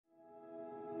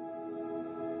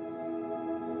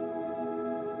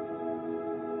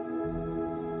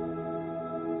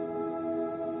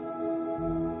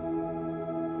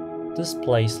This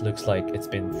place looks like it's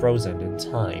been frozen in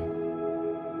time.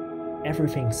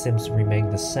 Everything seems to remain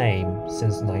the same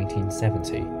since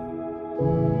 1970.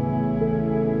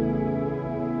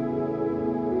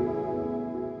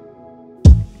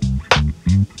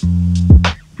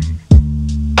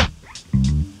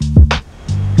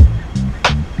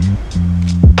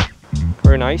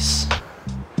 Very nice.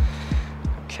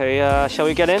 Okay, shall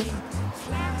we get in?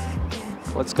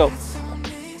 Let's go.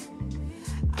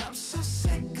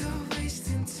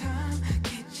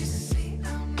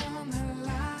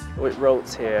 With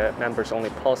roads here,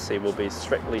 members-only policy will be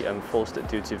strictly enforced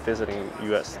due to visiting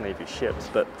US Navy ships,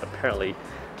 but apparently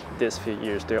this few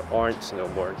years there aren't no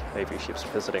more Navy ships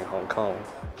visiting Hong Kong.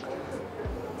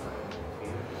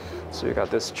 So you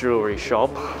got this jewelry shop,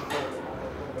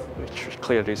 which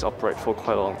clearly is operate for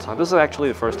quite a long time. This is actually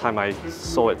the first time I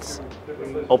saw its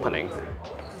opening.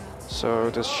 So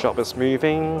this shop is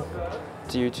moving.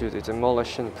 Due to the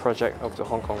demolition project of the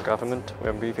Hong Kong government,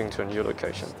 we're moving to a new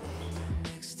location.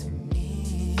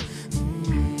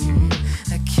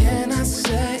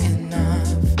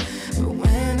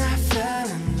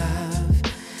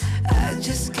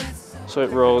 So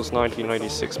it rolls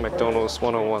 1996 McDonald's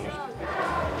 101.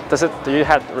 Do you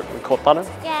have the record button?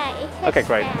 Yeah. Okay,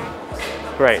 great.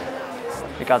 Great.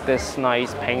 You got this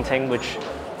nice painting, which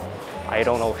I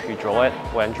don't know if you draw it,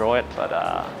 when draw it, but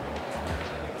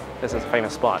this is a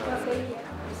famous spot.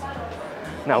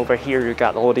 Now over here you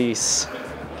got all these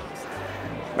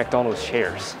McDonald's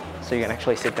chairs. So you can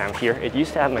actually sit down here. It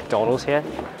used to have McDonald's here.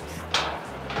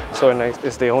 So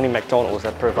it's the only McDonald's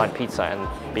that provide pizza and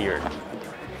beer.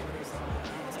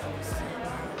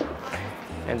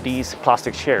 And these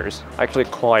plastic chairs are actually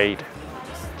quite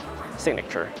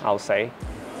signature, I'll say.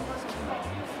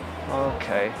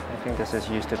 Okay, I think this is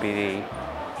used to be the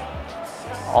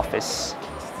office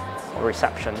or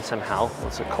reception somehow.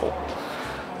 What's it called?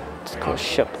 It's called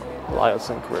Ship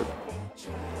Liaison Group.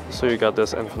 So you got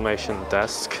this information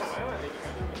desk.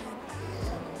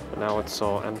 But now it's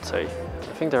all empty.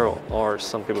 I think there are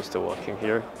some people still working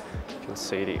here. You can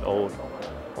see the old,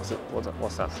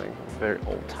 what's that thing? Very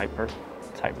old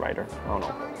typewriter, I don't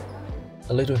know.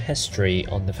 A little history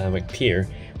on the Fenwick Pier,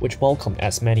 which welcomed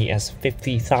as many as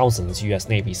 50,000 US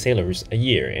Navy sailors a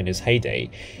year in its heyday,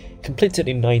 completed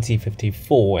in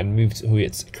 1954 and moved to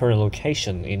its current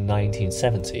location in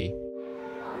 1970.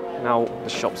 Now the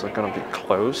shops are gonna be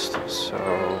closed, so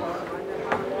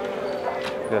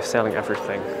they're selling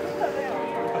everything.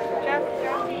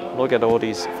 Look at all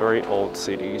these very old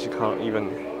CDs.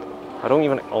 I don't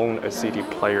even own a CD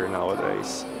player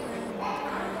nowadays.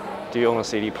 Do you own a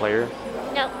CD player?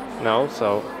 No. No,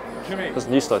 so it's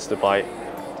useless to buy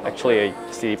actually a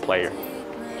CD player.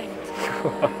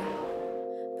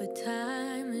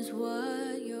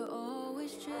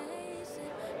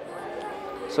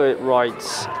 So it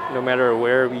writes, no matter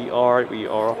where we are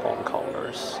Hong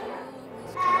Kongers.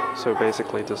 So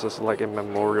basically this is like a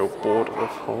memorial board of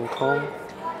Hong Kong.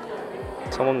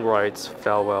 Someone writes,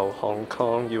 farewell Hong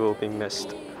Kong, you will be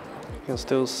missed. You can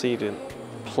still see the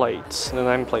plates, the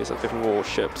nameplates of different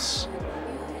warships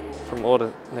from all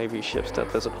the Navy ships that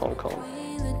visit Hong Kong.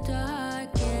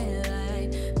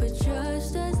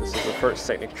 This is the first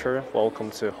signature, welcome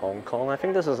to Hong Kong. I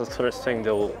think this is the first thing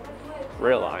they'll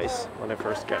realize when they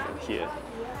first get in here.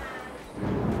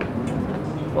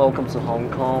 Welcome to Hong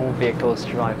Kong, vehicles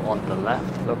drive on the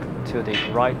left, look to the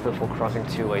right before crossing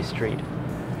two-way street.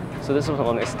 So this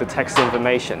one is the taxi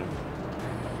information.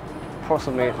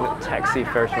 Approximately taxi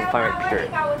fares from Fenwick Pier.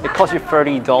 It costs you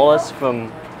 $30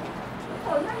 from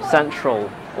Central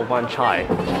or Wan Chai.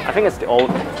 I think it's the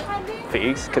old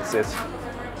fees because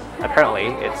apparently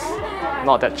it's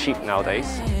not that cheap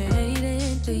nowadays.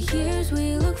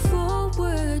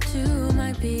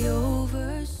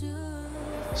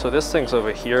 So this thing's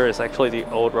over here is actually the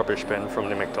old rubbish bin from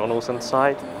the McDonald's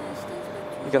inside.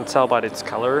 You can tell by its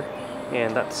color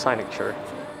and that signature.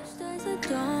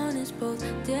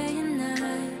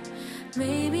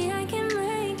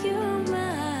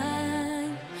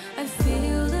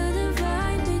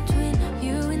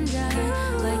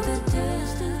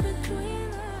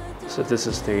 So this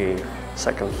is the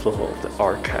second floor of the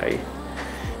arcade.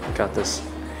 You got this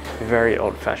very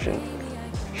old-fashioned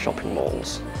shopping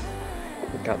malls.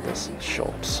 You got this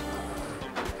shops.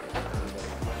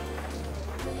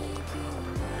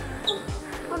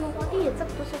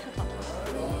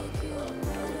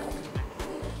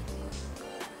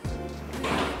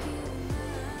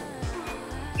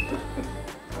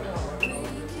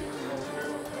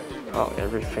 Oh,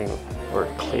 everything were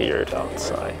cleared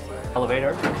outside.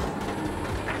 Elevator.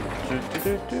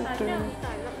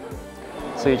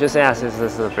 So you just asked, is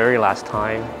this the very last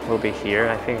time we'll be here?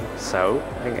 I think so.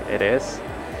 I think it is.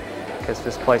 Because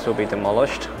this place will be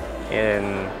demolished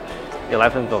in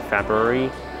 11th of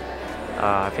February.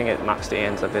 I think it marks the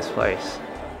end of this place.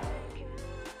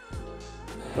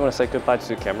 You want to say goodbye to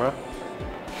the camera?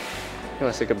 You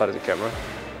want to say goodbye to the camera?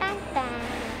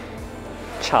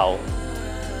 Ciao.